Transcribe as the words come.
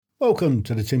Welcome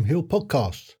to the Tim Hill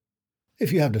Podcast.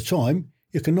 If you have the time,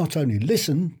 you can not only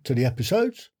listen to the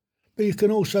episodes, but you can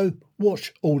also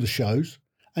watch all the shows,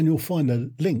 and you'll find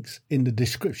the links in the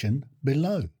description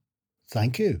below.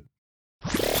 Thank you.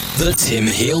 The Tim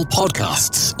Hill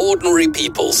Podcasts. Ordinary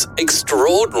people's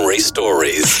extraordinary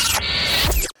stories.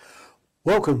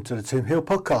 Welcome to the Tim Hill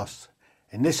Podcast.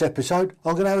 In this episode,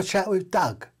 I'm going to have a chat with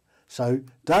Doug. So,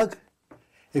 Doug,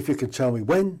 if you can tell me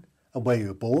when and where you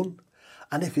were born,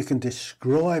 and if you can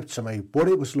describe to me what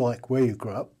it was like where you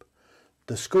grew up,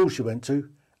 the schools you went to,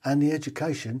 and the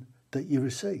education that you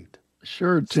received.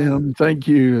 Sure, Tim. Thank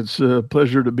you. It's a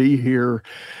pleasure to be here.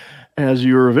 As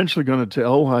you're eventually going to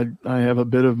tell, I have a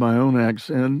bit of my own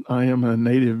accent. I am a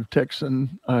native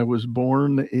Texan. I was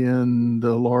born in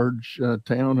the large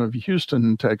town of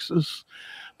Houston, Texas,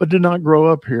 but did not grow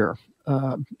up here.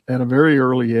 At a very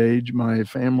early age, my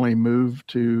family moved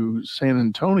to San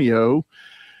Antonio,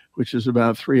 which is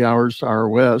about 3 hours to our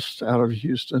west out of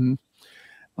Houston.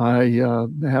 I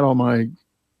had all my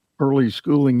early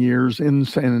schooling years in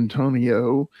San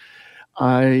Antonio.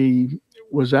 I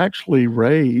was actually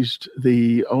raised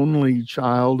the only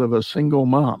child of a single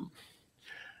mom.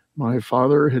 My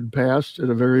father had passed at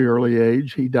a very early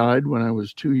age. He died when I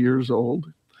was 2 years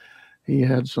old. He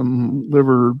had some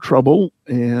liver trouble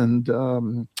and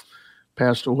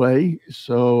passed away.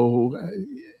 So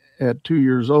at 2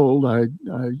 years old, I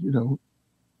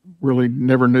really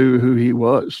never knew who he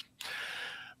was.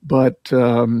 But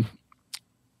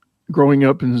growing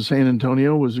up in San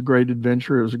Antonio was a great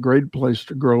adventure. It was a great place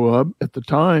to grow up. At the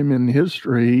time in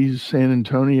history, San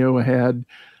Antonio had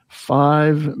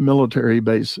 5 military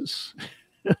bases.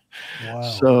 Wow.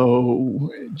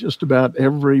 So just about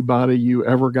everybody you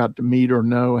ever got to meet or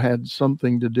know had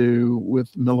something to do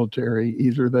with the military.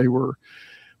 Either they were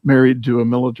married to a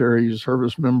military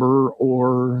service member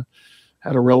or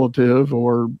had a relative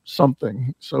or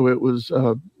something. So it was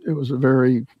a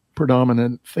very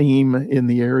predominant theme in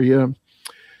the area.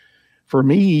 For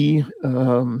me,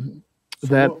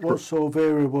 what sort of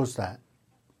area was that?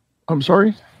 I'm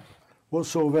sorry? What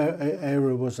sort of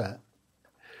area was that?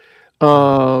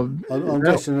 I'm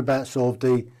guessing about sort of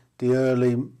the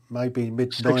early, maybe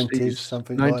mid-90s,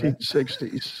 something like that.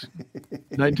 1960s.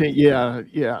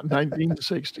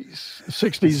 1960s,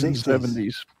 60s and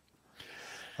 70s.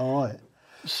 All right.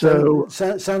 So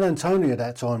San Antonio at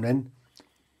that time then,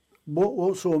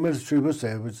 what sort of military was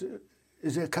there? Is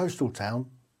it a coastal town?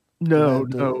 No,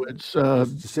 it's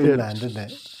inland, isn't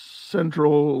it?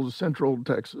 Central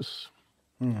Texas.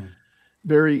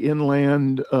 Very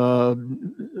inland,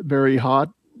 very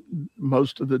hot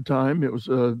most of the time. It was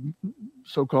a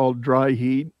so-called dry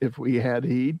heat if we had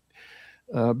heat.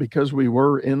 Because we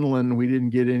were inland, we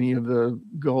didn't get any of the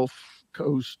Gulf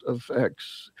Coast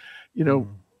effects.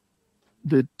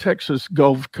 The Texas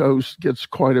Gulf Coast gets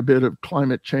quite a bit of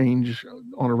climate change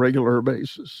on a regular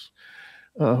basis.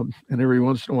 And every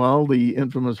once in a while, the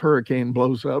infamous hurricane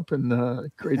blows up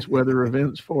and creates weather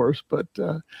events for us. But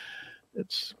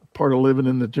it's part of living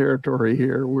in the territory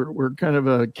here. We're kind of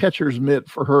a catcher's mitt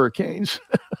for hurricanes.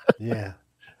 Yeah.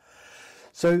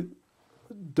 So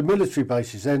the military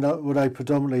bases then, were they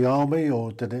predominantly Army or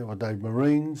were they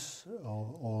Marines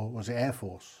or was it Air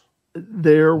Force?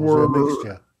 There were a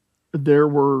mixture? There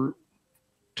were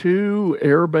 2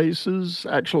 air bases,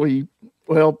 actually,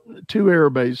 2 air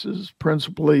bases,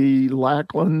 principally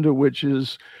Lackland, which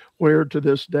is where to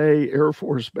this day Air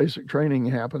Force basic training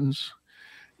happens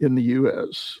in the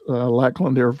U.S.,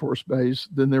 Lackland Air Force Base.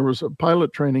 Then there was a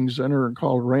pilot training center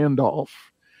called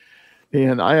Randolph,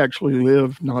 and I actually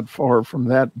lived not far from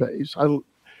that base.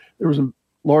 There was a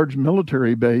large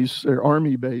military base, their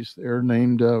Army base there,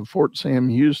 named Fort Sam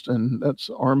Houston. That's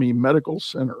Army Medical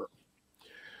Center.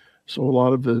 So a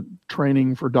lot of the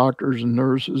training for doctors and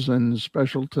nurses and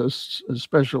specialties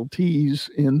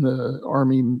in the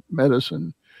Army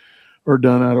medicine are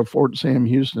done out of Fort Sam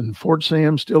Houston. Fort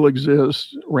Sam still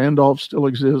exists. Randolph still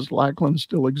exists. Lackland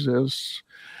still exists.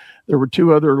 There were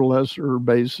 2 other lesser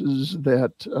bases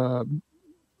that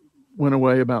went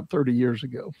away about 30 years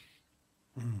ago.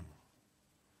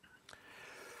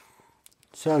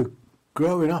 So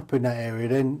growing up in that area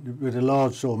then with a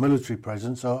large sort of military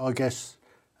presence, I guess,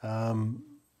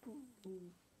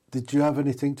 did you have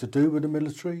anything to do with the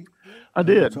military? I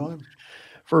did.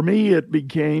 For me, it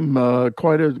became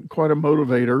quite a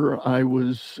motivator. I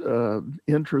was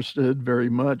interested very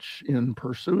much in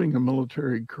pursuing a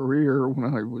military career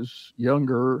when I was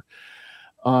younger.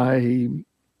 I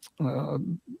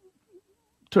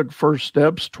took first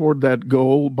steps toward that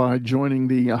goal by joining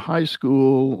the high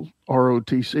school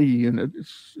ROTC unit.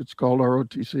 It's called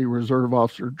ROTC, Reserve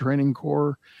Officer Training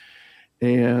Corps.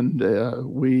 and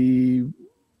we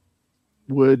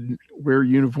would wear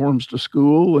uniforms to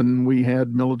school, and we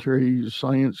had military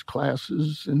science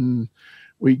classes, and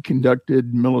we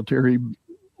conducted military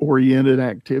oriented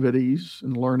activities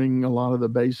and learning a lot of the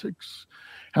basics,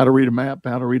 how to read a map,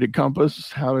 how to read a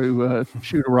compass, how to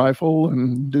shoot a rifle,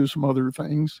 and do some other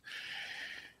things.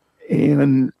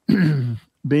 And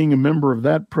being a member of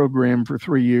that program for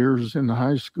 3 years in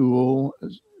high school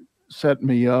set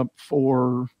me up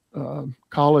for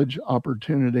college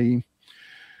opportunity.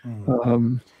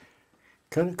 Can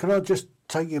I just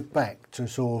take you back to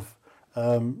sort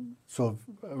of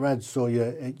around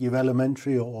your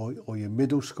elementary or your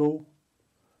middle school,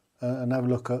 and have a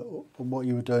look at what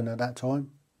you were doing at that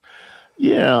time?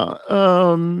 Yeah,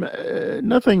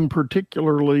 nothing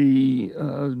particularly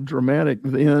dramatic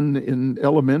then. In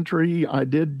elementary, I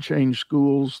did change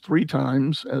schools 3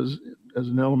 times as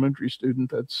an elementary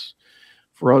student. That's,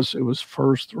 for us, it was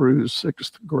 1st through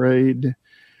 6th grade.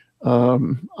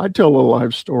 I tell a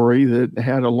life story that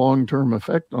had a long-term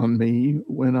effect on me.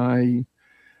 When I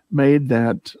made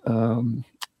that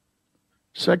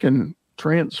second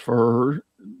transfer,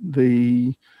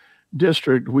 the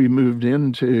district we moved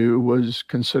into was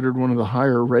considered one of the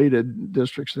higher rated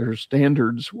districts. Their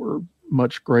standards were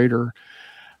much greater.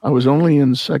 I was only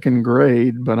in 2nd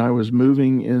grade, but I was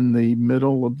moving in the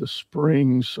middle of the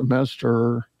spring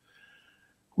semester,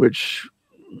 which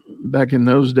back in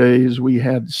those days, we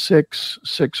had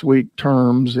 6-week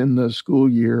terms in the school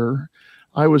year.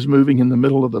 I was moving in the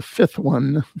middle of the 5th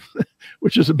one,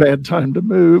 which is a bad time to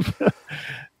move.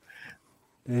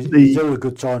 It's still a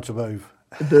good time to move.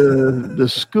 The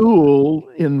school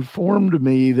informed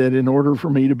me that in order for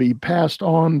me to be passed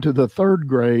on to the 3rd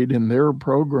grade in their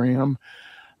program,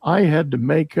 I had to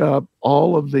make up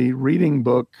all of the reading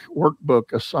book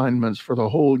workbook assignments for the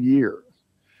whole year.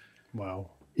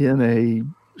 Wow. In a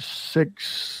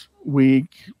 6-week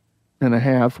and a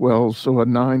half, so a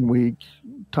 9-week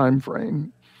time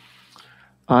frame.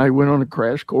 I went on a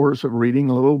crash course of reading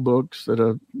little books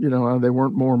that they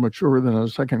weren't more mature than a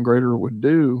 2nd grader would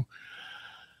do.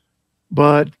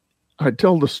 But I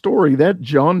tell the story that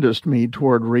jaundiced me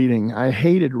toward reading. I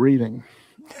hated reading.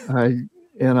 I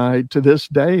to this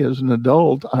day as an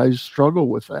adult, I struggle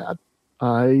with that.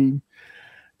 I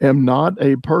am not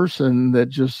a person that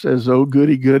just says, oh,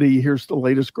 goody, goody, here's the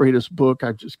latest, greatest book.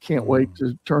 I just can't wait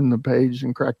to turn the page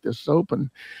and crack this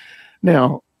open.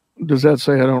 Now, does that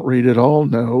say I don't read at all?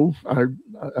 No. I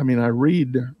mean, I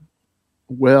read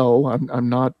well. I'm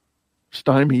not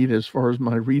stymied as far as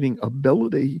my reading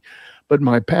ability, but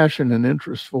my passion and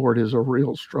interest for it is a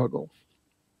real struggle.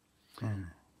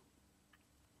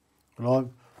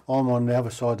 Well, I'm on the other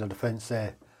side of the fence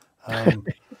there. I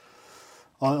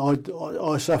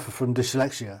suffer from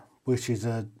dyslexia, which is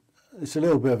it's a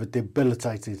little bit of a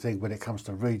debilitating thing when it comes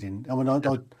to reading. I mean, I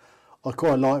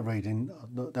quite like reading.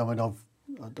 I mean,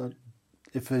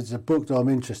 if there's a book that I'm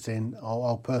interested in,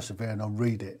 I'll persevere and I'll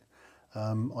read it.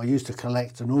 I used to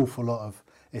collect an awful lot of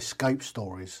escape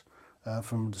stories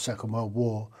from the Second World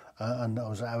War, and I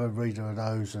was an avid reader of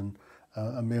those. And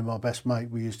me and my best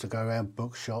mate, we used to go around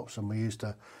bookshops, and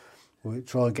we'd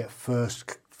try and get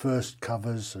first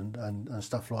covers and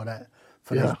stuff like that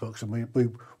for these books, and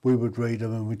we would read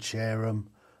them and we'd share them.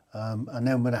 And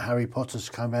then when the Harry Potters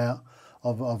come out,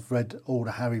 I've read all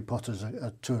the Harry Potters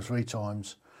 2 or 3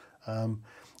 times.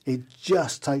 It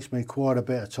just takes me quite a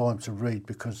bit of time to read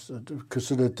because of the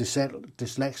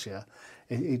dyslexia.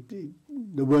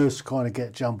 The words kind of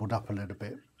get jumbled up a little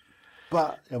bit.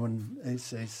 But I mean,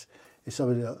 it's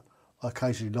something that I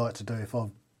occasionally like to do if I've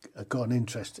got an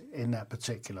interest in that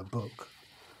particular book.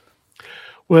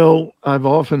 Well, I've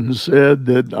often said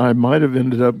that I might have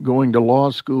ended up going to law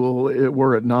school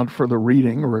were it not for the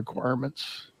reading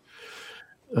requirements.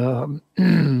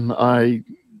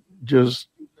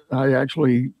 I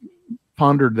actually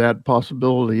pondered that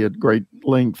possibility at great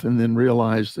length and then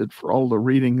realized that for all the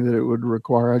reading that it would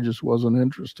require, I just wasn't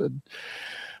interested.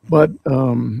 But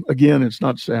again, it's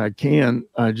not to say I can't.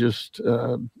 I just,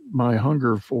 my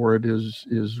hunger for it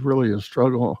is really a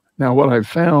struggle. Now, what I've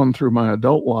found through my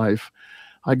adult life,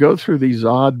 I go through these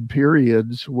odd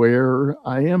periods where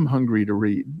I am hungry to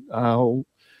read. I'll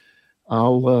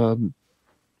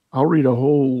read a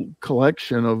whole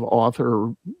collection of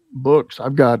author books.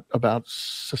 I've got about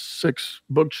 6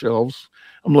 bookshelves.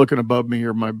 I'm looking above me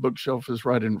here. My bookshelf is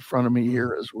right in front of me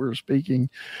here as we're speaking.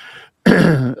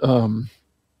 I've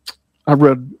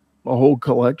read a whole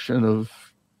collection of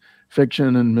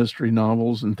fiction and mystery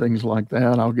novels and things like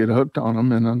that. I'll get hooked on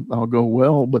them and I'll go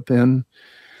well, but then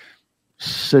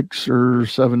 6 or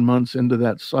 7 months into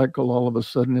that cycle, all of a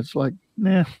sudden it's like,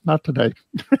 nah, not today.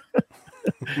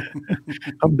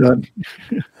 I'm done.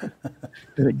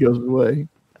 And it goes away.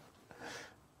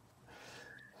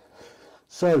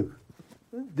 So,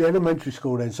 the elementary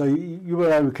school then, so you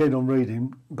were over keen on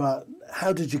reading, but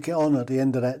how did you get on at the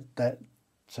end of that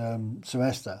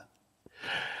semester?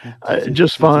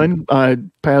 Just fine. I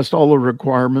passed all the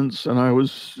requirements, and I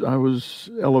was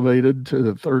elevated to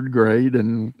the third grade,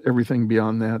 and everything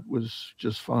beyond that was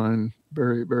just fine.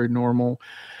 Very, very normal.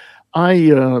 I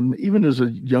even as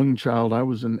a young child, I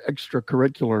was an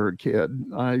extracurricular kid.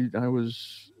 I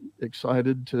was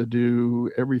excited to do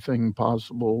everything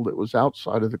possible that was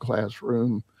outside of the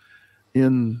classroom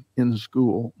in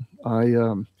school.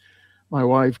 My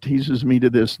wife teases me to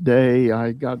this day.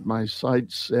 I got my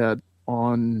sights set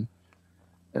on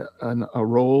a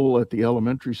role at the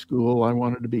elementary school. I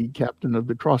wanted to be captain of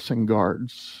the crossing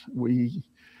guards.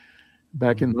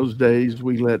 Back in those days,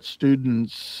 we let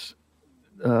students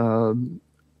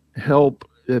help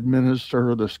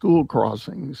administer the school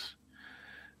crossings,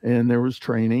 and there was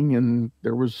training, and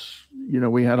there was,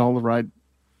 we had all the right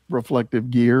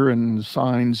reflective gear and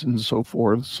signs and so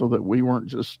forth, so that we weren't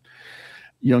just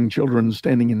young children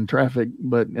standing in traffic,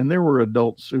 and there were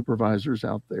adult supervisors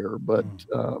out there, but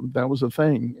that was a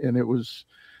thing, and it was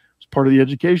part of the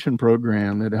education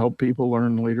program that helped people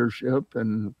learn leadership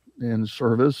and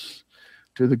service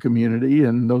to the community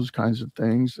and those kinds of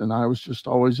things. And I was just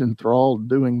always enthralled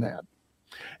doing that.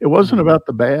 It wasn't about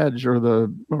the badge or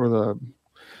the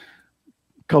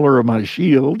color of my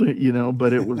shield,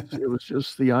 but it was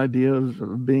just the idea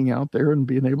of being out there and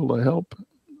being able to help.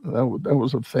 That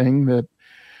was a thing that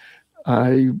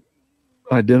I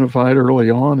identified early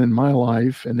on in my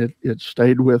life, and it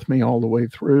stayed with me all the way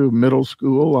through middle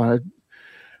school. I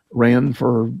ran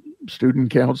for student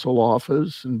council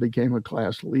office and became a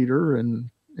class leader,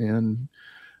 and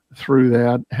through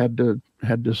that had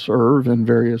to serve in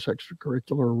various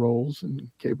extracurricular roles and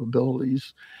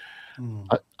capabilities.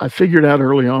 I figured out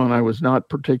early on I was not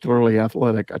particularly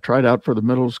athletic. I tried out for the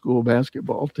middle school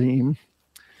basketball team,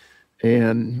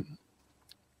 and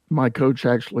my coach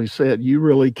actually said, "You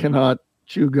really cannot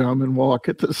chew gum and walk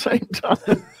at the same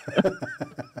time."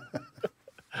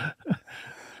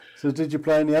 So did you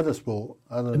play any other sport?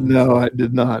 No, I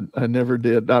did not. I never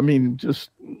did. I mean, just,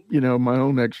 my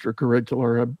own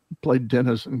extracurricular. I played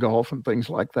tennis and golf and things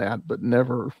like that, but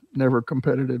never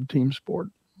competitive team sport.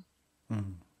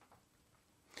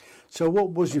 So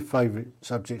what was your favorite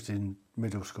subject in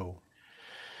middle school?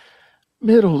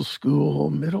 Middle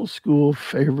school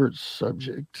favorite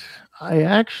subject. I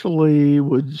actually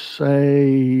would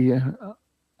say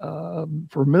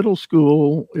for middle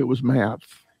school, it was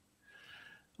math.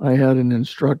 I had an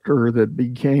instructor that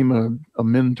became a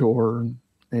mentor,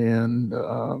 and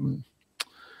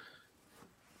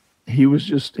he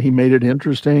made it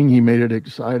interesting, he made it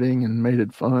exciting, and made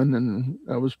it fun, and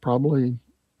that was probably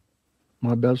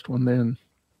my best one then.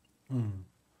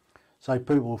 So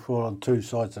people fall on two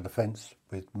sides of the fence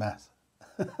with math.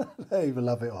 They either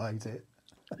love it or hate it.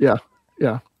 Yeah.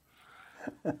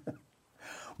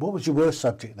 What was your worst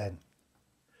subject then?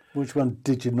 Which one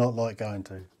did you not like going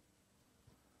to?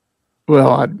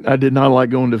 Well, I did not like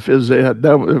going to phys ed.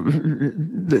 That was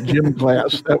the gym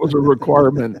class. That was a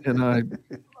requirement, and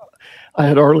I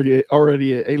had already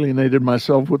alienated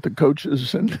myself with the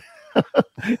coaches, and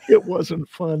it wasn't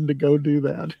fun to go do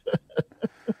that.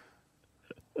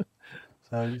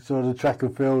 So sort of track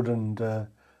and field, and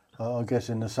I guess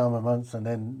in the summer months, and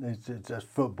then it's just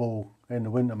football in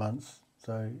the winter months.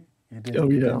 So you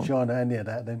didn't shine at any of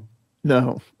that then?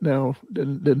 No,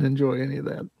 didn't enjoy any of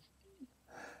that.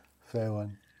 Fair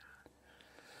one.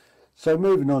 So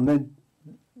moving on then,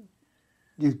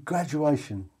 your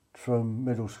graduation from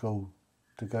middle school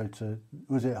to go to,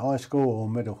 was it high school or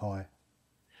middle high?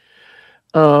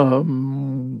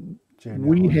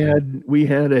 We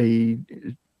had a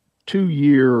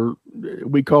 2-year,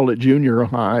 we call it junior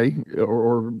high,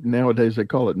 or nowadays they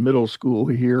call it middle school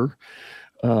here.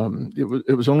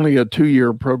 It was only a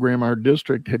 2-year program. Our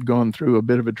district had gone through a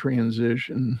bit of a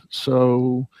transition,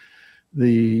 so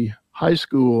the high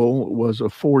school was a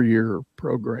 4-year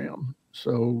program.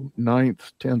 So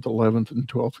 9th, 10th, 11th, and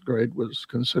 12th grade was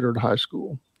considered high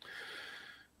school.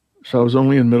 So I was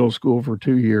only in middle school for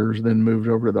 2 years, then moved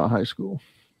over to the high school.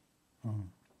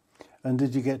 And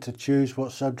did you get to choose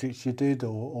what subjects you did,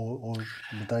 or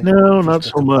they no, not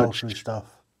so much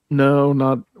stuff? No,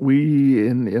 not we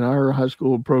in our high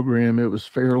school program. It was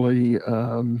fairly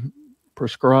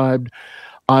prescribed.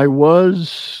 I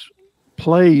was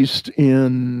placed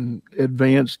in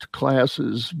advanced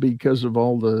classes because of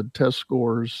all the test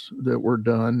scores that were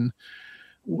done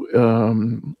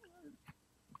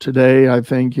today, I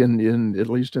think in at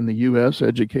least in the U.S.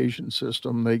 education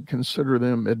system, they consider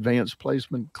them advanced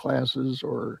placement classes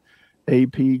or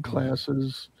AP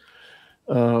classes.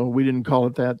 We didn't call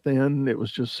it that then. It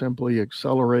was just simply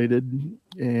accelerated,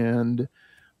 and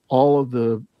all of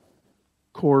the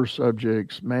core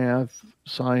subjects, math,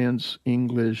 science,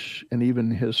 English, and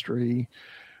even history,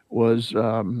 was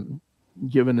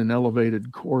given an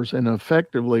elevated course. And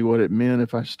effectively what it meant,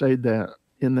 if I stayed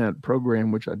in that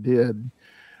program, which I did,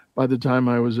 by the time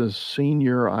I was a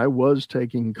senior, I was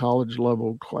taking college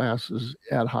level classes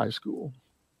at high school.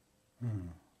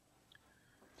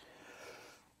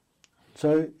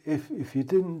 So if you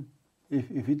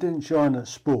didn't shine at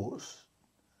sports,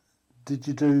 did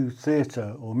you do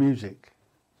theatre or music?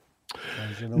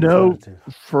 No,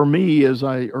 for me, as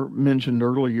I mentioned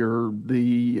earlier,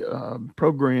 the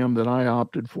program that I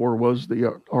opted for was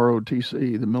the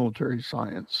ROTC, the military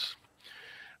science.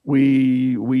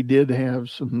 We did have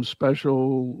some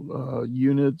special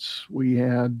units. We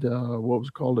had what was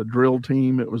called a drill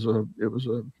team. It was a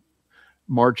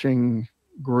marching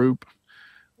group.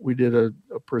 We did a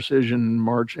precision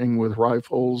marching with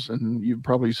rifles, and you've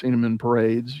probably seen them in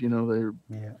parades. They're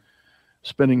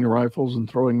spinning the rifles and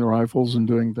throwing the rifles and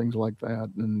doing things like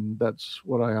that. And that's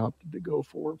what I opted to go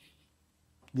for.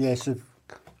 Yes,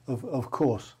 of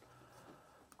course.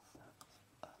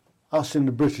 Us in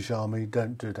the British Army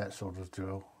don't do that sort of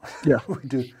drill. Yeah.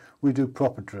 we do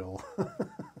proper drill.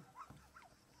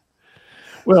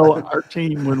 Well, our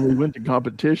team, when we went to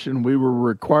competition, we were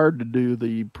required to do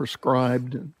the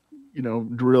prescribed,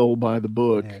 drill by the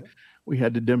book. Yeah. We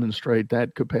had to demonstrate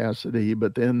that capacity,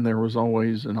 but then there was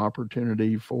always an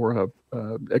opportunity for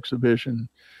a exhibition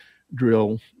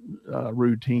drill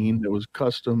routine that was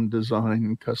custom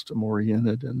designed, custom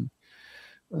oriented,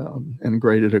 and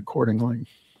graded accordingly.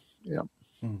 Yeah.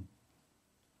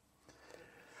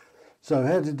 So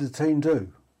how did the team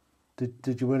do?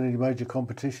 Did you win any major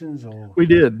competitions? Or we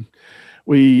did.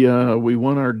 We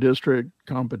won our district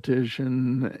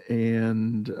competition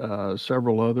and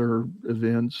several other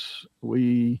events.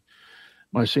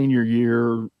 My senior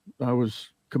year, I was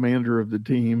commander of the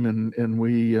team, and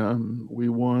we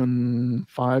won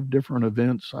 5 different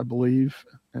events, I believe,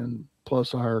 and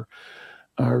plus our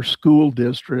school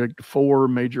district, 4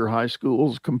 major high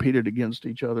schools competed against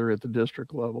each other at the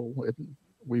district level, and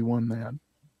we won that.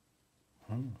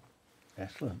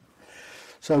 Excellent.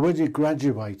 So when you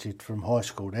graduated from high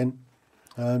school then,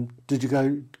 did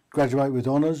you graduate with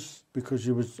honours because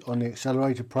you was on the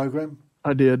accelerated program?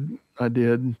 I did.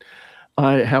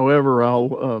 However,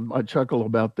 I chuckle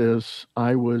about this.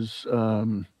 I was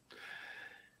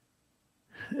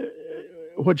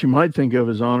what you might think of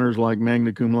as honors like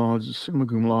magna cum laude, summa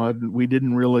cum laude. We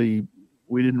didn't really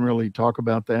talk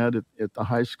about that at the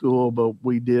high school, but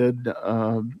we did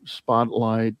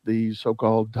spotlight the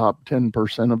so-called top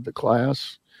 10% of the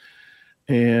class.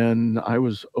 And I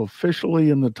was officially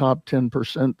in the top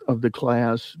 10% of the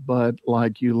class, but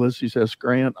like Ulysses S.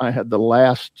 Grant, I had the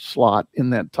last slot in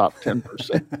that top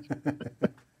 10%.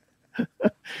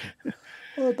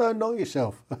 Well, don't knock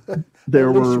yourself.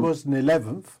 There was an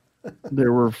 11th.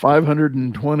 There were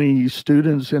 520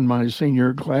 students in my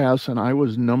senior class, and I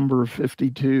was number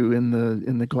 52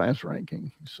 in the class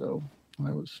ranking. So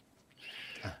I was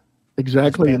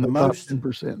exactly in the top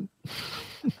 10%.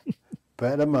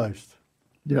 Better than most.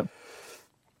 Yep.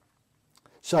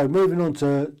 So moving on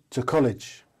to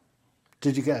college,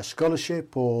 did you get a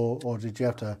scholarship or did you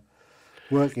have to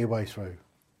work your way through?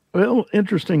 Well,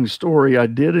 interesting story. I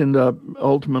did end up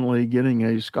ultimately getting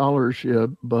a scholarship,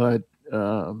 but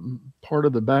part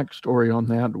of the backstory on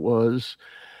that was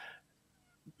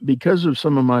because of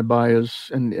some of my bias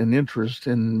and interest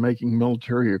in making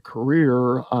military a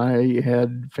career, I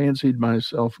had fancied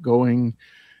myself going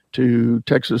to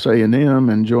Texas A&M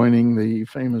and joining the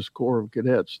famous Corps of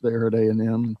Cadets there at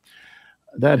A&M.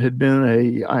 That had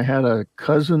been I had a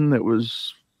cousin that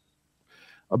was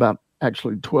about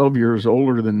actually 12 years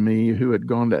older than me who had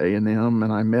gone to A&M,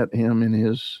 and I met him in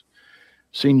his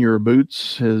senior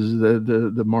boots,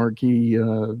 the marquee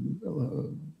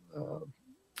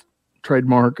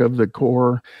trademark of the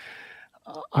Corps.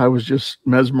 I was just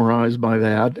mesmerized by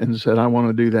that and said, I want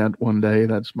to do that one day.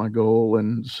 That's my goal.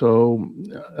 And so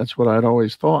that's what I'd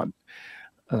always thought.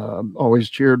 Always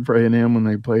cheered for A&M when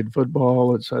they played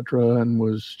football, etc., and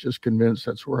was just convinced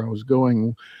that's where I was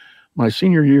going. My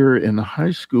senior year in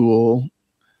high school,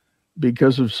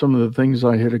 because of some of the things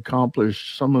I had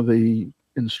accomplished, some of the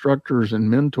instructors and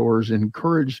mentors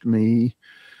encouraged me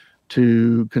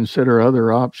to consider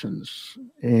other options.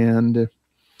 And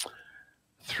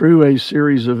through a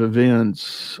series of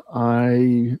events,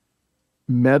 I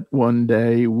met one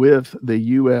day with the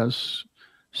U.S.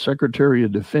 Secretary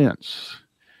of Defense.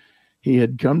 He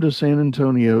had come to San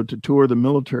Antonio to tour the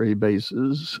military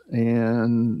bases,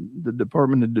 and the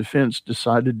Department of Defense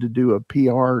decided to do a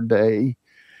PR day.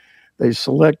 They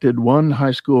selected one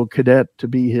high school cadet to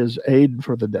be his aide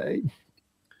for the day,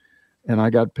 and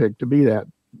I got picked to be that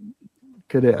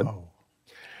cadet. Oh.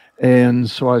 And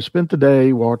so I spent the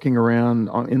day walking around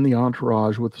in the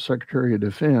entourage with the Secretary of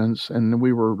Defense, and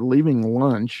we were leaving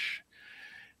lunch,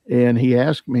 and he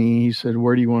asked me, he said,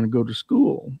 "Where do you want to go to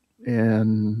school?"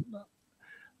 And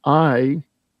I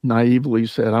naively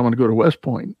said, "I want to go to West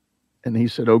Point." And he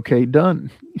said, "Okay,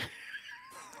 done."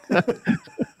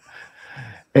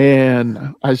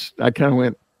 And I kind of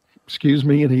went, "Excuse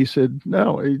me?" And he said,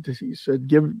 "No." He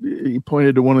said, he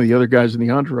pointed to one of the other guys in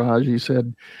the entourage. He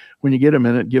said, "When you get a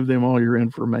minute, give them all your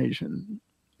information."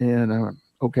 And I went,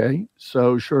 "Okay."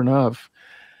 So sure enough,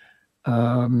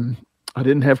 I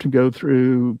didn't have to go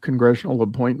through congressional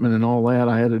appointment and all that.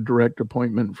 I had a direct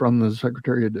appointment from the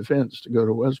Secretary of Defense to go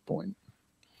to West Point.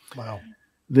 Wow.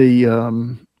 Did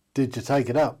you take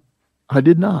it up? I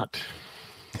did not.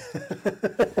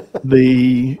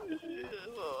 The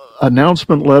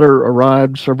announcement letter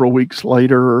arrived several weeks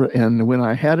later, and when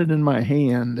I had it in my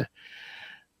hand,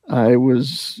 I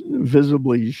was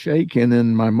visibly shaken,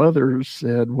 and my mother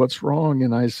said, "What's wrong?"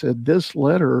 And I said, "This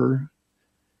letter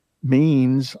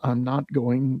means I'm not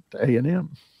going to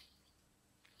A&M.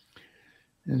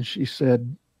 And she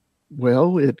said,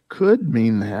 "Well, it could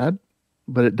mean that,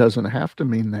 but it doesn't have to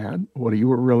mean that. What do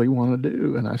you really want to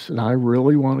do?" And I said, "I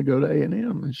really want to go to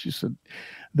A&M. And she said,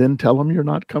 "Then tell them you're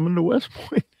not coming to West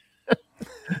Point."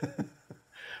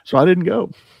 So I didn't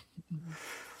go.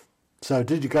 So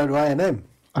did you go to A&M?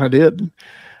 I did.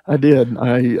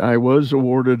 I was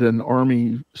awarded an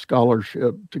Army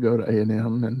scholarship to go to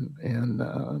A&M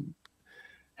and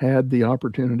had the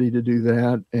opportunity to do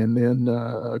that. And then,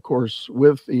 of course,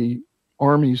 with the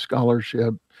Army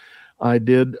scholarship, I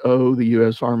did owe the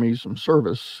U.S. Army some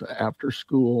service after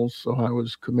school. So I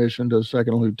was commissioned as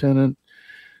second lieutenant,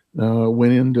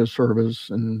 went into service,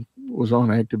 and was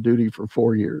on active duty for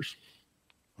 4 years.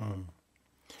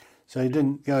 So you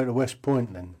didn't go to West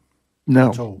Point then? No,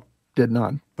 at all? Did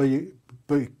not. But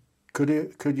could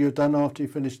you have done after you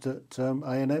finished at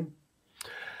A&M?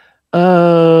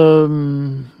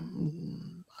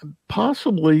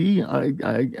 Possibly.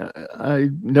 I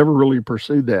never really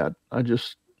pursued that. I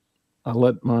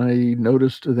let my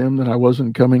notice to them that I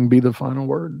wasn't coming be the final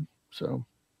word. So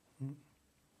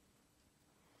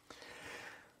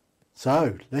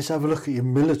let's have a look at your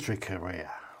military career.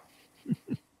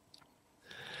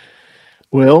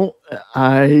 Well,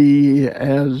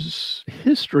 as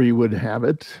history would have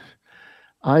it,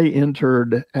 I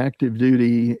entered active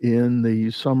duty in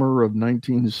the summer of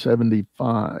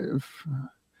 1975.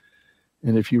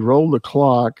 And if you roll the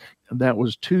clock, that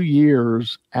was 2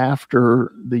 years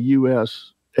after the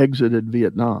U.S. exited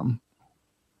Vietnam.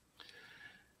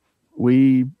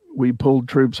 We pulled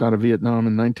troops out of Vietnam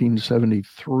in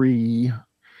 1973.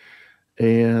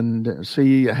 And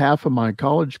see, half of my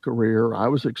college career, I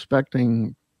was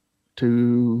expecting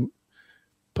to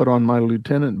put on my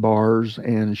lieutenant bars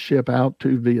and ship out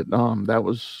to Vietnam. That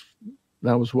was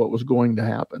what was going to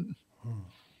happen.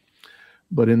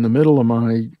 But in the middle of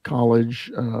my college,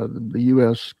 the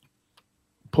U.S.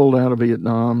 pulled out of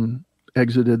Vietnam,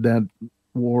 exited that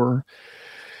war.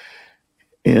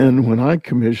 And when I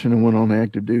commissioned and went on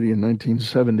active duty in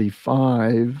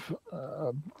 1975,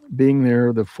 being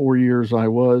there the 4 years I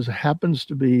was happens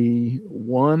to be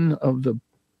one of the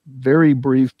very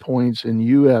brief points in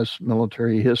U.S.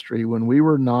 military history when we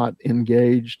were not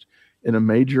engaged in a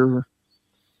major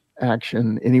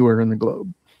action anywhere in the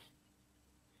globe.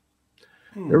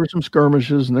 There were some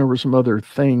skirmishes and there were some other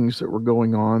things that were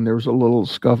going on. There was a little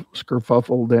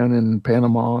skerfuffle down in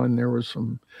Panama, and there was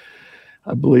some,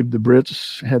 I believe the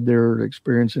Brits had their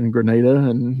experience in Grenada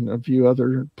and a few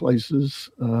other places.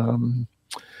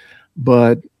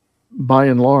 But by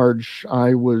and large,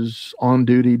 I was on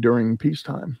duty during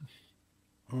peacetime.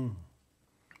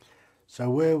 So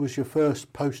where was your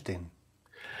first posting?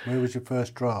 Where was your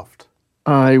first draft?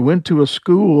 I went to a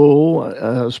school,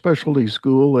 a specialty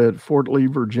school at Fort Lee,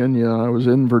 Virginia. I was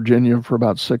in Virginia for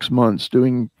about 6 months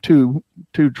doing two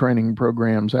training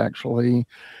programs, actually.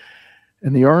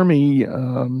 And the Army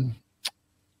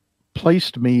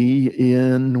placed me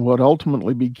in what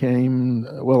ultimately became,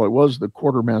 well, it was the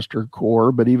Quartermaster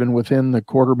Corps, but even within the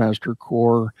Quartermaster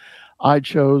Corps, I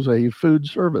chose a food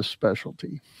service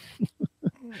specialty.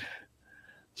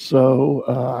 So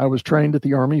I was trained at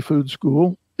the Army Food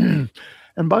School.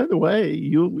 And by the way,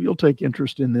 you'll take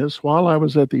interest in this. While I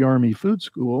was at the Army Food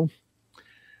School,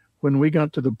 when we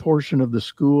got to the portion of the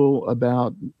school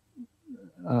about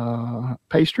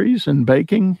pastries and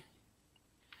baking,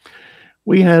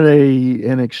 we had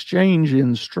an exchange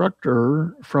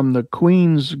instructor from the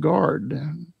Queen's Guard.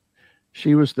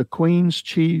 She was the Queen's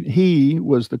chief. He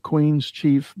was the Queen's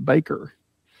chief baker.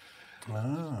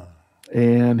 Ah.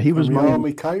 And he was From the my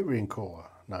Army Catering Corps,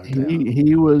 no doubt.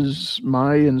 he was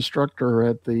my instructor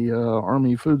at the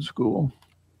Army Food School.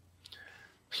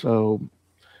 So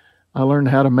I learned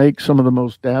how to make some of the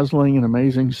most dazzling and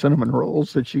amazing cinnamon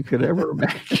rolls that you could ever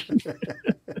imagine.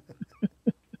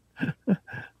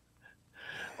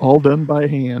 All done by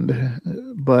hand.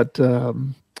 But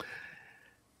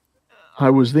I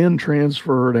was then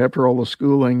transferred after all the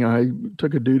schooling. I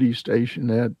took a duty station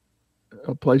at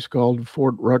a place called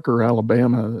Fort Rucker,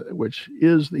 Alabama, which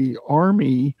is the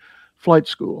Army flight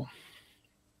school.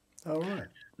 All right.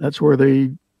 That's where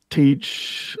they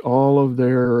teach all of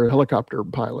their helicopter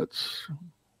pilots.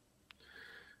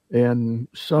 And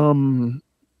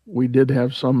we did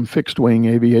have some fixed wing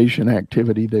aviation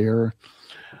activity there.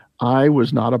 I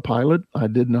was not a pilot. I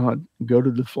did not go to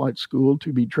the flight school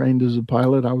to be trained as a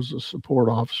pilot. I was a support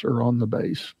officer on the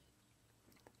base.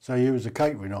 So you was a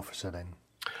catering officer then?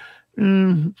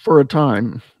 For a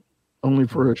time, only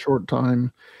for a short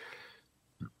time.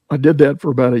 I did that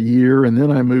for about a year, and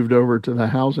then I moved over to the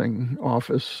housing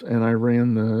office, and I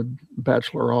ran the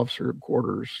bachelor officer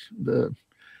quarters, the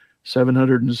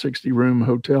 760-room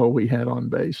hotel we had on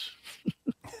base.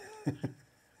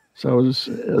 So it was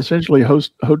essentially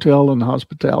hotel and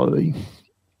hospitality.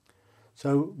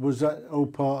 So was that all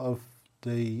part of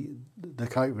the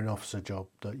catering officer job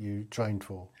that you trained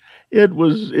for? It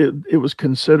was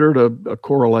considered a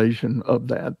correlation of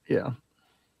that. Yeah.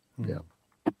 Yeah.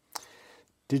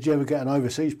 Did you ever get an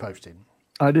overseas posting?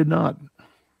 I did not.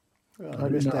 I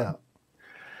missed out.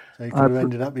 So you could have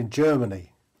ended up in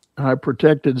Germany. I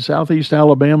protected Southeast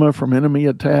Alabama from enemy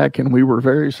attack, and we were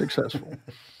very successful.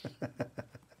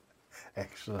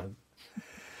 Excellent.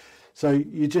 So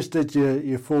you just did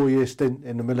your 4-year stint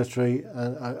in the military,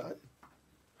 and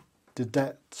did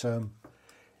that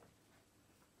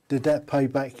pay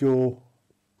back your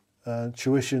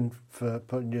tuition for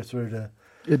putting you through the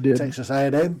It did. Texas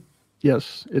A&M?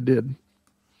 Yes, it did.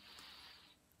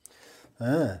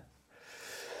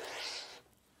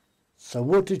 So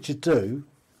what did you do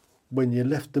when you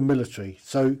left the military?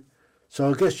 So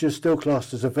I guess you're still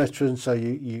classed as a veteran, so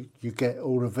you get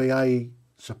all the VA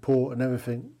support and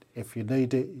everything if you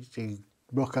need it. You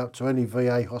rock up to any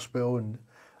VA hospital and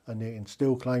you can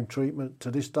still claim treatment to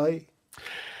this day?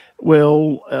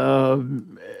 Well,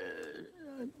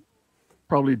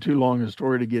 probably too long a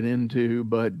story to get into,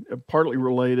 but partly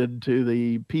related to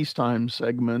the peacetime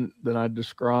segment that I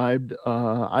described.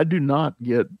 I do not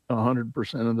get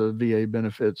 100% of the VA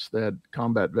benefits that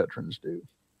combat veterans do.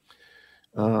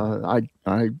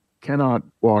 I cannot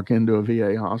walk into a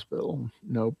VA hospital.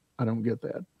 Nope, I don't get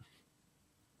that.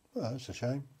 Well, that's a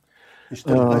shame. You're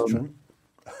still a veteran.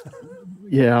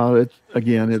 Yeah,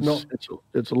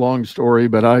 it's a long story,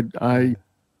 but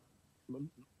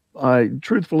I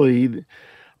truthfully,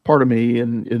 part of me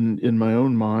in my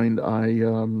own mind, I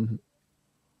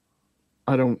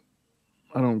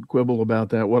don't quibble about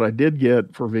that. What I did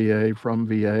get from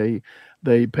VA,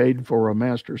 they paid for a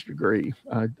master's degree.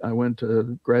 I went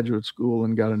to graduate school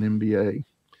and got an MBA,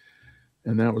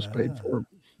 and that was paid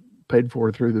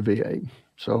for through the VA.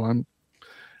 So I'm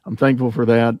thankful for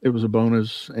that. It was a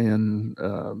bonus, and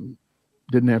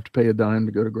didn't have to pay a dime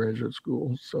to go to graduate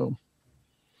school. So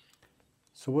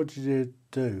what did you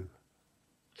do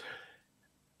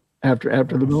after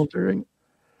the military?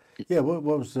 Yeah, what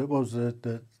was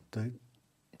the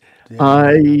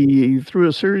I, through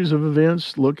a series of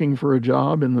events looking for a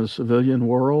job in the civilian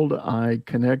world, I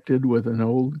connected with an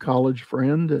old college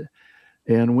friend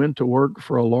and went to work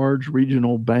for a large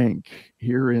regional bank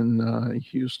here in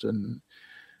Houston.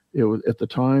 It was, at the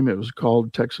time, it was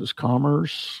called Texas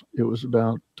Commerce. It was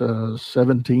about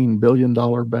 $17 billion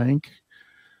bank.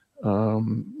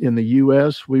 In the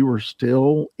U.S., we were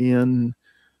still in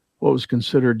what was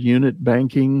considered unit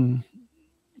banking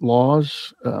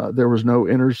laws. There was no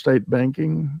interstate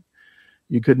banking.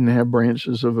 You couldn't have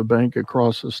branches of a bank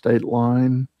across the state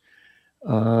line,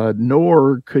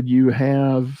 nor could you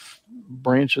have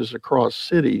branches across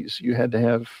cities. You had to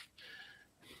have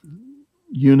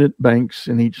unit banks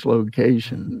in each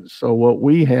location. So what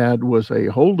we had was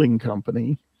a holding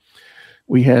company.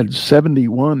 We had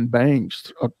 71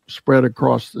 banks spread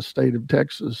across the state of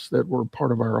Texas that were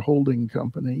part of our holding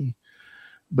company,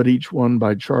 but each one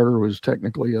by charter was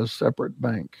technically a separate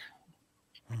bank.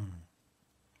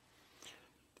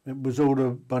 It was all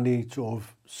the money sort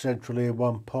of centrally in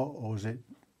one pot, or was it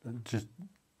just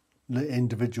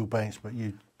individual banks, but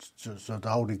so the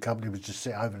holding company was just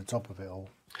sit over the top of it all.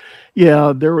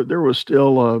 Yeah, there was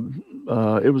still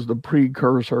it was the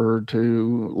precursor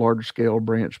to large scale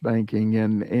branch banking,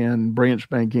 and branch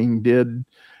banking did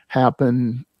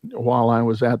happen while I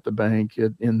was at the bank.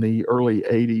 In the early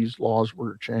 '80s, laws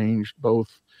were changed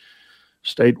both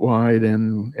statewide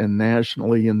and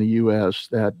nationally in the U.S.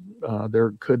 that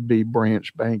there could be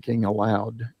branch banking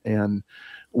allowed, and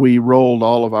we rolled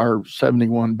all of our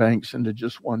 71 banks into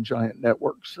just one giant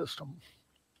network system.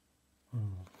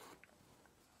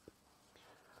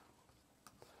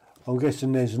 I'm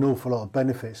guessing there's an awful lot of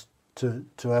benefits to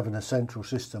having a central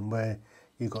system where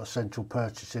you've got central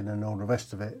purchasing and all the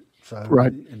rest of it. So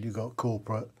Right. and you've got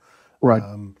corporate Right.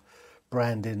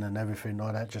 branding and everything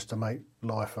like that, just to make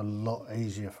life a lot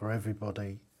easier for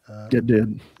everybody It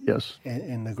did. Yes.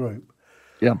 in the group.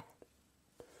 Yeah.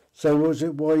 So was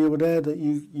it while you were there that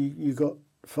you got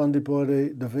funded by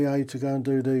the VA to go and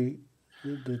do the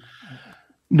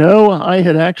No, I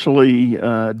had actually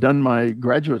done my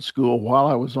graduate school while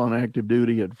I was on active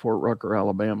duty at Fort Rucker,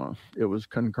 Alabama. It was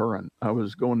concurrent. I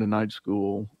was going to night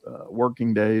school,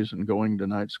 working days, and going to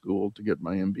night school to get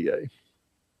my MBA.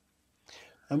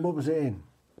 And what was it in?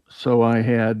 So I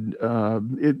had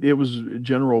it was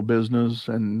general business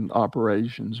and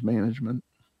operations management.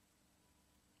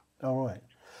 All right.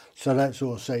 So that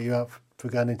sort of set you up for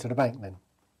going into the bank then?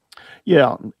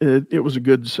 Yeah, it was a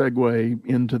good segue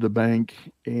into the bank.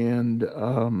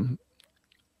 And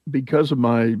because of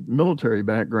my military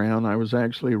background, I was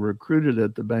actually recruited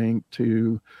at the bank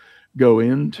to go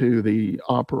into the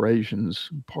operations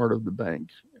part of the bank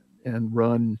and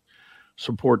run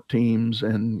support teams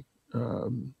and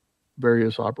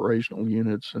various operational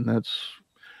units. And that's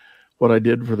what I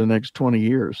did for the next 20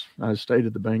 years. I stayed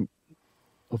at the bank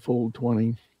a full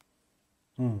 20.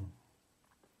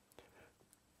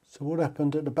 So what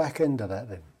happened at the back end of that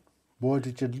then? Why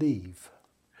did you leave?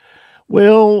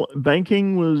 Well,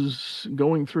 banking was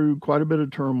going through quite a bit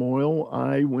of turmoil.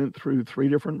 I went through 3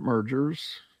 different mergers,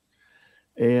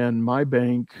 and my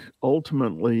bank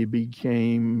ultimately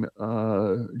became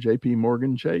JP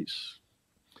Morgan Chase.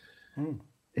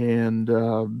 And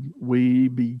we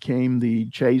became the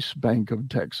Chase Bank of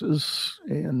Texas.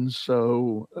 And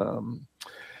so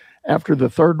after the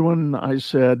third one, I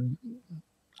said,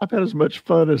 I've had as much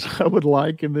fun as I would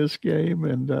like in this game.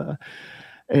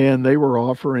 And they were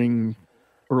offering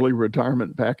early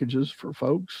retirement packages for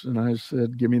folks. And I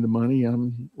said, give me the money.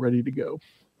 I'm ready to go.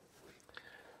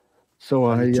 So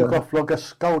I took off like a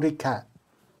scolded cat.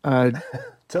 I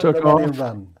Took took the money off. and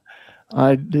run.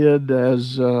 I did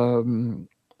as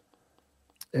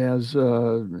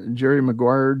Jerry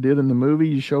Maguire did in the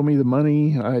movie. Show me the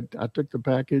money. I took the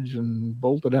package and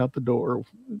bolted out the door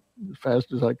as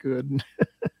fast as I could.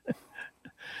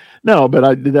 No,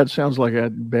 but that sounds like I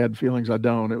had bad feelings. I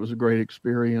don't. It was a great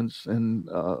experience and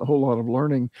a whole lot of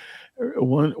learning.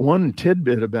 One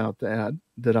tidbit about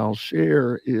that I'll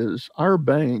share is our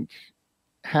bank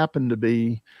happened to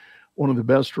be one of the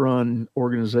best run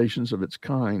organizations of its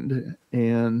kind.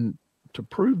 And to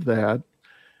prove that,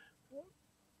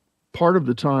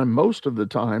 most of the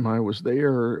time I was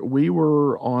there, we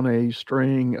were on a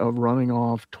string of running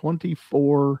off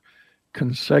 24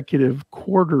 consecutive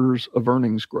quarters of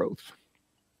earnings growth.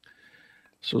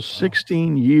 So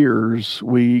 16 years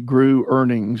we grew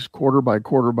earnings quarter by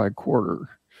quarter by quarter.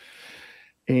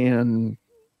 And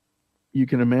you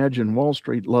can imagine Wall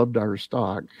Street loved our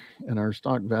stock, and our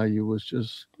stock value was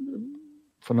just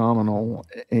phenomenal.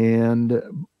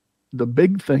 And the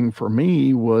big thing for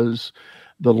me was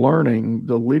the learning,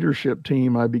 the leadership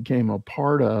team I became a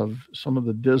part of, some of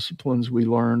the disciplines we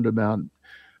learned about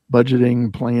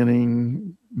budgeting,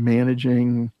 planning,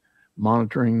 managing,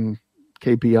 monitoring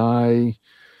KPI,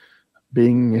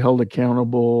 being held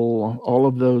accountable, all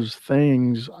of those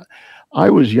things. I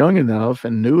was young enough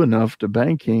and knew enough to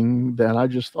banking that I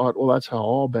just thought, well, that's how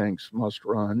all banks must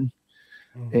run.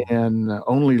 And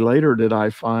only later did I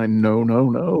find,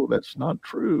 no, that's not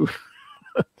true.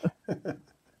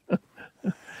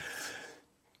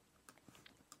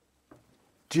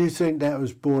 Do you think that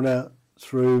was born out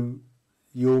through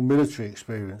your military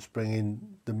experience,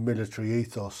 bringing the military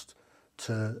ethos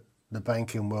to the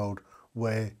banking world,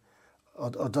 where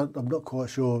I'm not quite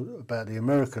sure about the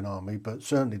American Army, but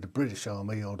certainly the British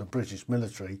Army or the British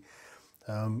military,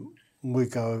 we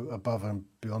go above and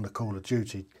beyond the call of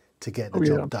duty to get the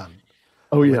job done.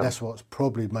 Oh, yeah. That's what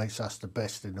probably makes us the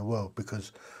best in the world,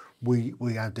 because we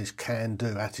have this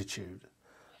can-do attitude.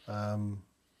 And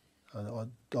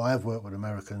I have worked with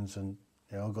Americans, and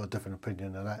I've got a different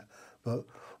opinion of that. But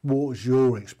what was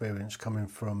your experience coming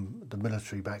from the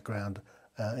military background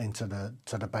into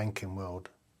the banking world?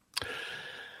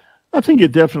 I think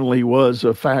it definitely was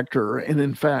a factor. And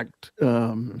in fact,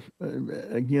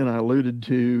 again, I alluded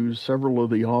to several of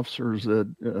the officers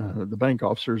the bank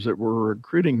officers that were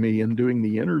recruiting me and doing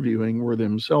the interviewing were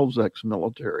themselves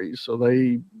ex-military. So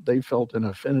they felt an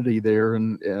affinity there.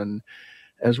 And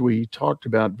as we talked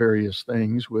about various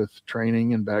things with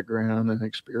training and background and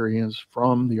experience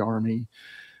from the Army,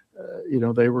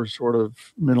 they were sort of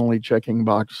mentally checking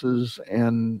boxes.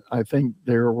 And I think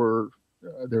there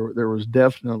was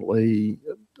definitely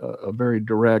a very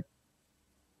direct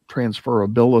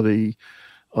transferability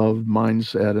of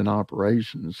mindset and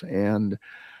operations. And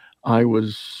I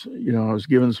was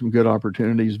given some good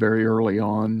opportunities very early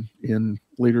on in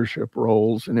leadership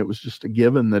roles. And it was just a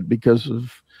given that because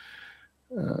of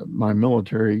my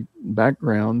military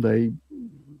background, they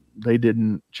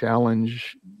didn't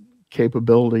challenge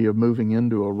capability of moving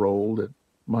into a role that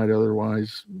might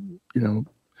otherwise,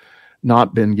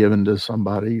 not been given to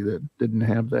somebody that didn't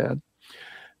have that.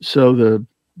 So the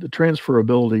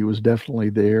transferability was definitely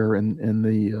there, and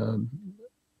I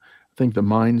think the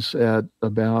mindset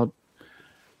about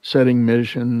setting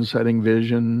missions, setting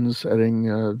visions, setting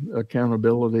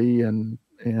accountability, and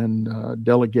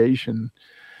delegation.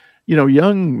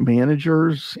 Young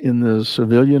managers in the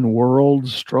civilian world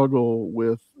struggle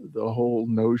with the whole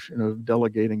notion of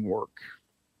delegating work.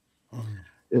 Mm-hmm.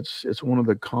 It's one of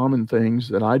the common things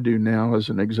that I do now as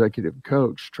an executive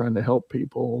coach, trying to help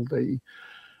people. The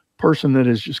person that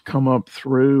has just come up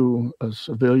through a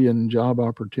civilian job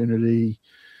opportunity,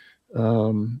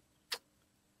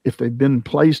 if they've been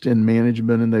placed in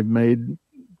management and they've made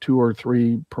 2 or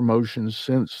 3 promotions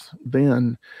since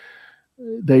then,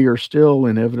 they are still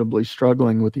inevitably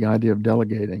struggling with the idea of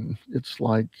delegating. It's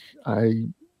like I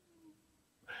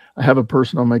have a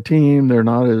person on my team. They're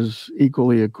not as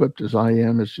equally equipped as I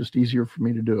am. It's just easier for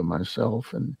me to do it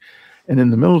myself. And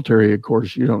in the military, of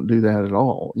course, you don't do that at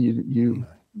all. You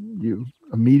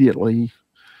immediately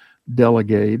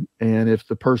delegate. And if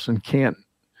the person can't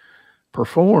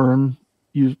perform,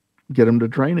 you get them to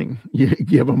training. You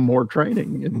give them more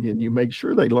training, and you make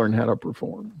sure they learn how to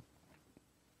perform.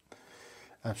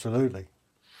 Absolutely.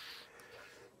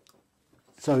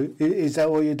 So is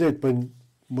that what you did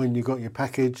when you got your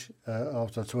package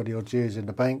after 20 odd years in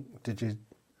the bank? Did you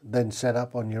then set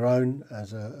up on your own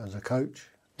as a coach,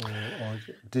 or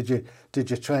did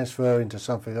you transfer into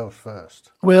something else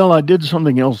first? Well, I did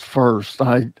something else first.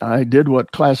 I did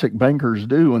what classic bankers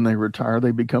do when they retire. They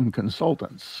become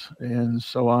consultants, and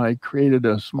so I created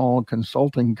a small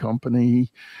consulting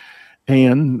company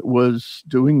and was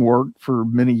doing work for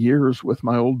many years with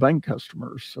my old bank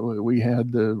customers. So we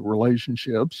had the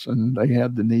relationships and they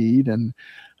had the need. And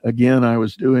again, I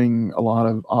was doing a lot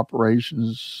of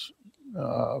operations,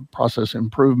 process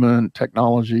improvement,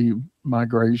 technology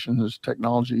migrations,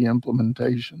 technology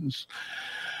implementations.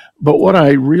 But what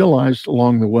I realized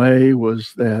along the way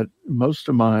was that most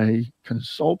of my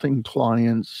consulting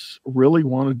clients really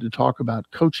wanted to talk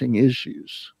about coaching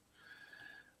issues.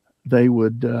 They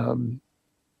would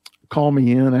call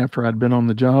me in after I'd been on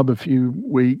the job a few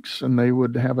weeks, and they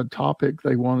would have a topic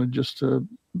they wanted just to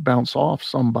bounce off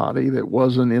somebody that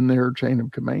wasn't in their chain of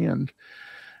command.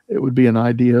 It would be an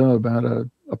idea about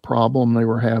a problem they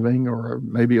were having, or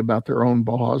maybe about their own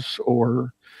boss,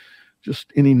 or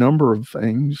just any number of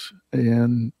things.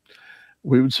 And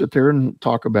we would sit there and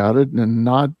talk about it, and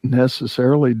not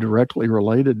necessarily directly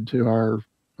related to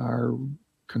our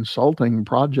consulting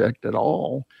project at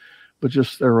all, but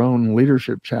just their own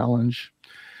leadership challenge.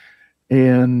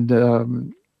 And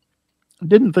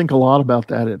didn't think a lot about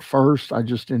that at first. I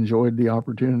just enjoyed the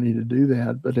opportunity to do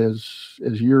that. But as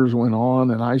years went on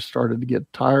and I started to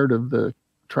get tired of the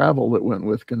travel that went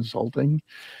with consulting,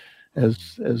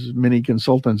 as many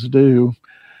consultants do,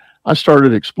 I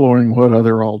started exploring what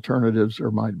other alternatives there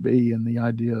might be. And the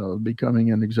idea of becoming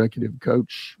an executive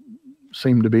coach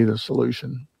seemed to be the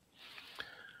solution.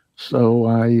 So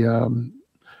I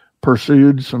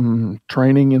pursued some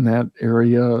training in that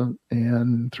area,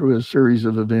 and through a series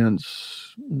of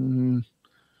events,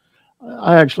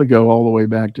 I actually go all the way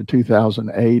back to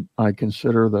 2008. I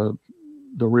consider the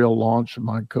real launch of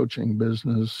my coaching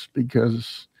business,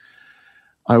 because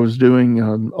I was doing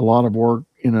a lot of work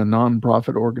in a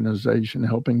nonprofit organization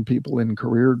helping people in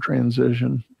career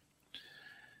transition.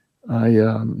 I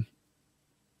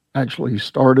actually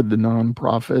started the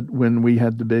nonprofit when we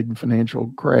had the big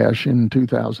financial crash in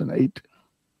 2008.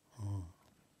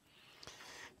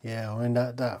 Yeah, I mean,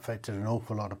 that affected an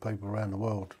awful lot of people around the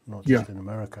world, not just in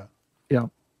America. Yeah.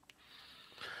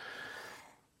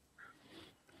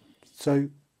 So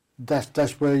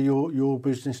that's where your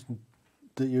business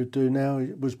that you do now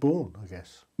was born, I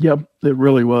guess. Yep, it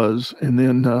really was. And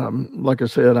then, like I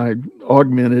said, I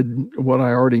augmented what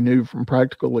I already knew from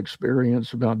practical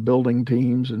experience about building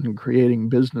teams and creating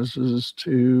businesses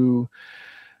to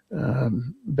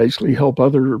basically help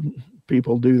other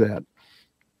people do that.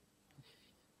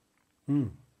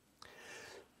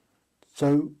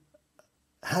 So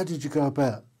how did you go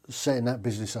about setting that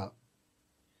business up?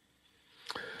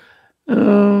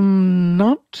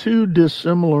 Not too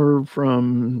dissimilar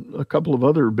from a couple of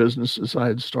other businesses I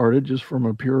had started, just from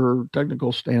a pure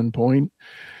technical standpoint.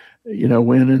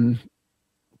 Went and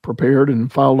prepared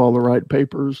and filed all the right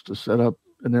papers to set up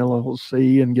an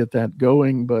LLC and get that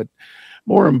going. But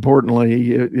more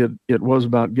importantly, it was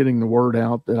about getting the word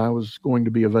out that I was going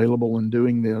to be available and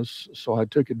doing this. So I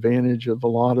took advantage of a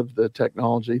lot of the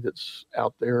technology that's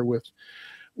out there with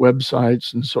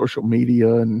websites and social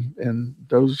media and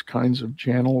those kinds of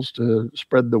channels to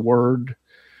spread the word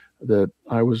that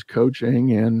I was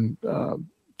coaching. And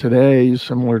today,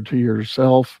 similar to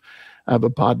yourself, I have a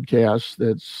podcast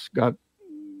that's got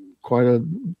quite a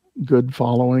good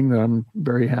following that I'm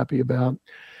very happy about.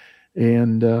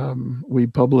 And we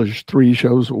publish 3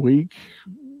 shows a week.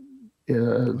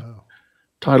 Wow.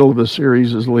 Title of the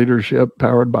series is Leadership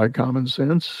Powered by Common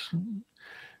Sense.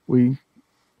 We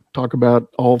talk about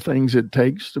all things it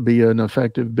takes to be an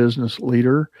effective business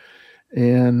leader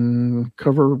and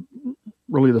cover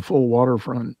really the full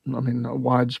waterfront. I mean, a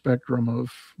wide spectrum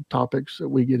of topics that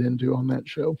we get into on that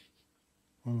show.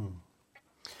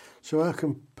 So how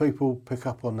can people pick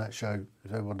up on that show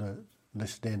if they want to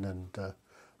listen in and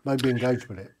maybe engage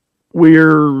with it?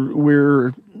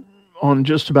 We're on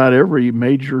just about every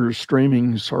major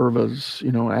streaming service,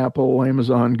 Apple,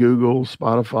 Amazon, Google,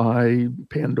 Spotify,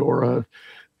 Pandora.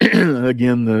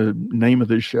 Again, the name of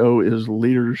the show is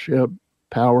Leadership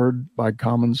Powered by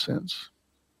Common Sense.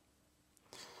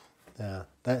 Yeah,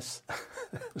 that's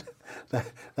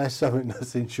that's something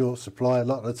that's in short supply a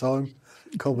lot of the time.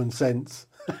 Common sense.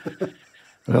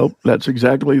 Well, that's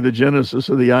exactly the genesis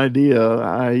of the idea.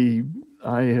 I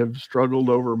have struggled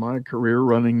over my career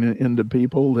running into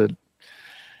people that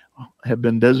have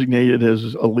been designated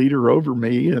as a leader over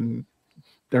me, and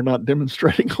they're not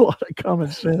demonstrating a lot of common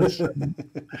sense.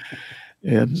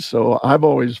 And so I've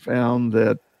always found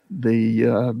that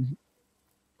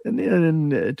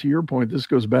and to your point, this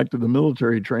goes back to the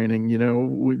military training. The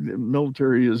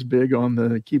military is big on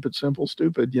the keep it simple,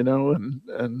 stupid, and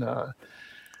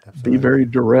be very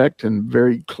direct and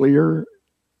very clear.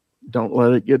 Don't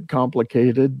let it get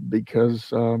complicated,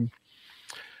 because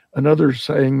another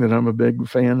saying that I'm a big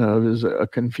fan of is a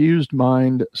confused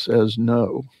mind says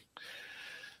no.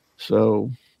 So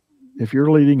if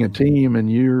you're leading a team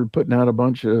and you're putting out a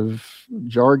bunch of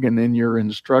jargon in your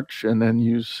instruction and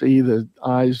you see the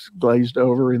eyes glazed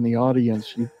over in the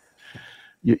audience,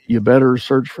 you better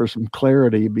search for some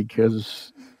clarity,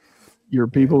 because your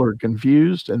people are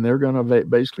confused and they're going to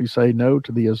basically say no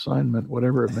to the assignment,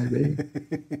 whatever it may be.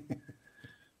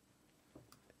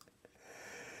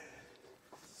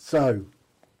 So,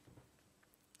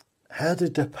 how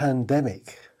did the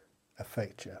pandemic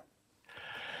affect you?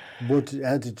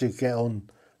 How did you get on?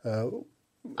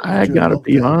 I got to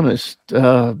be honest.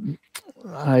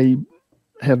 I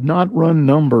have not run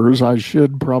numbers. I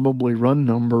should probably run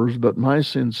numbers, but my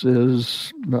sense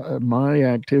is my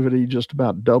activity just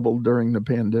about doubled during the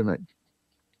pandemic.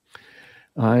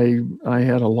 I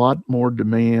had a lot more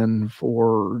demand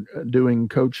for doing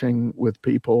coaching with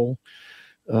people,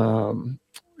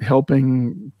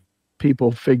 helping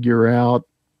people figure out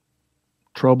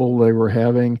trouble they were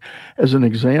having. As an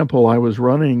example, I was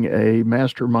running a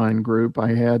mastermind group.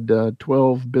 I had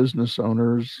 12 business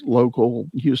owners, local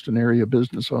Houston area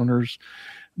business owners,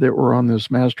 that were on this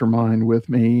mastermind with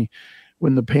me.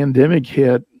 When the pandemic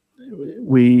hit,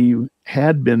 we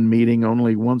had been meeting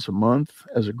only once a month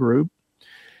as a group.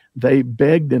 They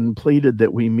begged and pleaded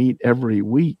that we meet every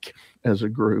week as a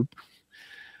group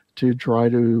to try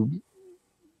to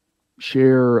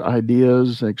share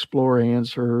ideas, explore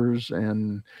answers,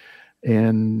 and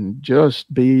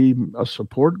just be a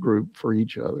support group for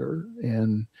each other.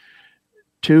 And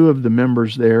 2 of the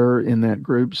members there in that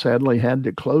group sadly had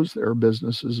to close their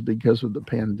businesses because of the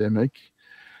pandemic.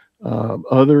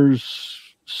 Others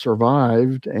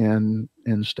survived and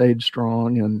stayed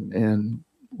strong and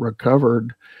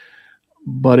recovered.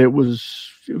 But it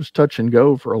was touch and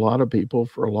go for a lot of people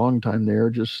for a long time there,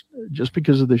 just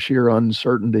because of the sheer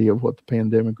uncertainty of what the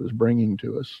pandemic was bringing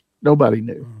to us. Nobody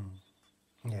knew.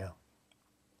 Yeah.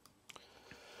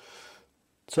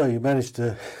 So you managed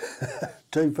to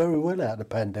do very well out of the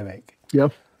pandemic.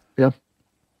 Yep.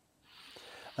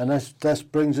 And that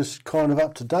brings us kind of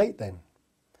up to date then.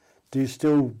 Do you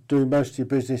still do most of your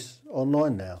business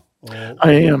online now? Or?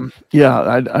 I am.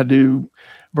 Yeah, I do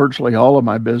virtually all of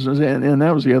my business. And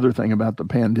that was the other thing about the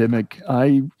pandemic.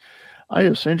 I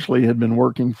essentially had been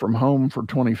working from home for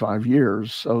 25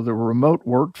 years. So the remote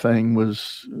work thing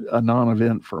was a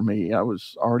non-event for me. I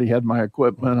was already had my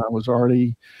equipment. I was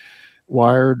already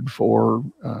wired for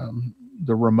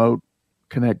the remote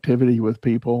connectivity with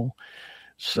people.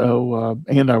 So,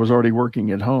 and I was already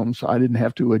working at home, so I didn't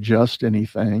have to adjust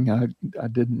anything. I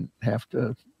didn't have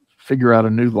to figure out a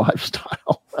new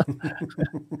lifestyle.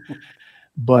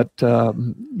 But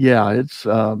yeah, it's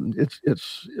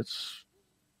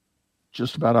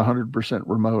just about 100%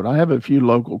 remote. I have a few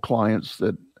local clients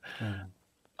that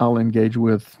I'll engage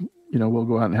with. You know, we'll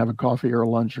go out and have a coffee or a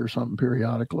lunch or something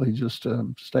periodically just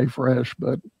to stay fresh.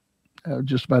 But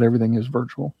just about everything is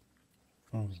virtual.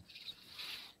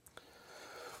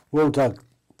 Well, Doug,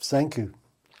 thank you.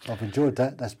 I've enjoyed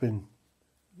that. That's been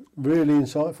really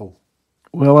insightful.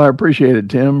 Well, I appreciate it,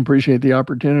 Tim. Appreciate the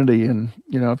opportunity. And,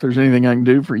 you know, if there's anything I can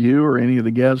do for you or any of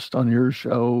the guests on your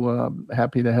show,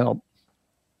 happy to help.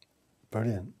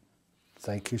 Brilliant.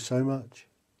 Thank you so much.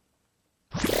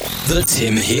 The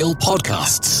Tim Heal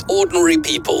Podcasts. Ordinary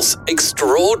people's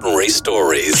extraordinary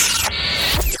stories.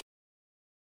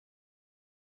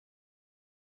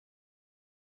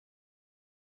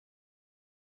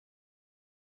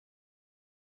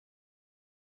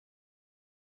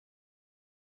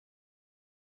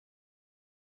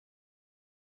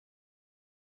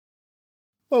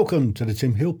 Welcome to the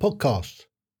Tim Heal Podcast.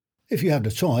 If you have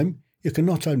the time, you can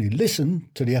not only listen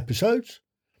to the episodes,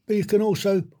 but you can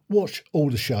also watch all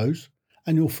the shows,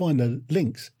 and you'll find the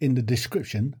links in the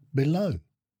description below.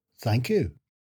 Thank you.